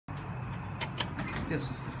This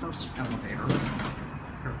is the first elevator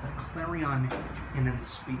here at the Clarion Inn &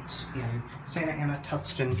 Suites in Santa Ana,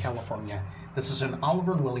 Tustin, California. This is an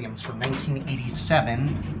Oliver & Williams from 1987,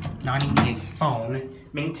 988 phone,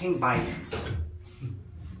 maintained by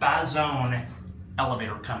Bazone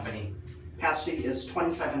Elevator Company. Capacity is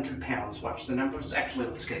 2,500 pounds. Watch the numbers. Actually,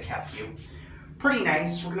 let's get a cap view. Pretty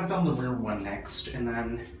nice. We're going to film the rear one next, and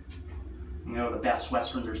then you know the Best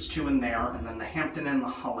Western. There's 2 in there, and then the Hampton and the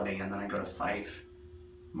Holiday, and then I go to 5.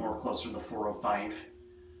 More closer to the 405.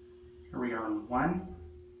 Here we are in 1.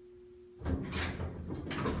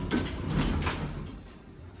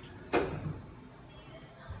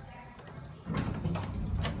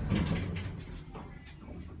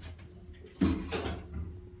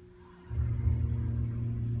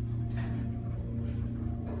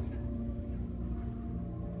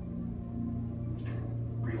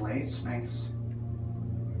 Relays, nice.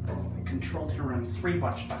 Controlled here in 3.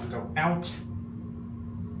 Watch button go out.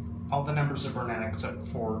 All the numbers are burned out except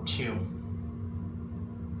for 2.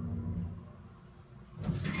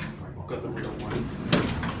 Alright, we'll go to the rear one.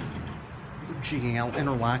 GL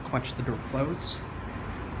interlock, watch the door close.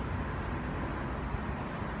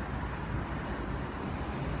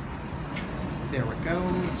 There it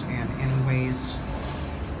goes, and anyways,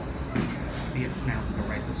 be it for now, we'll go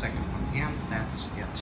right the second one, and that's it.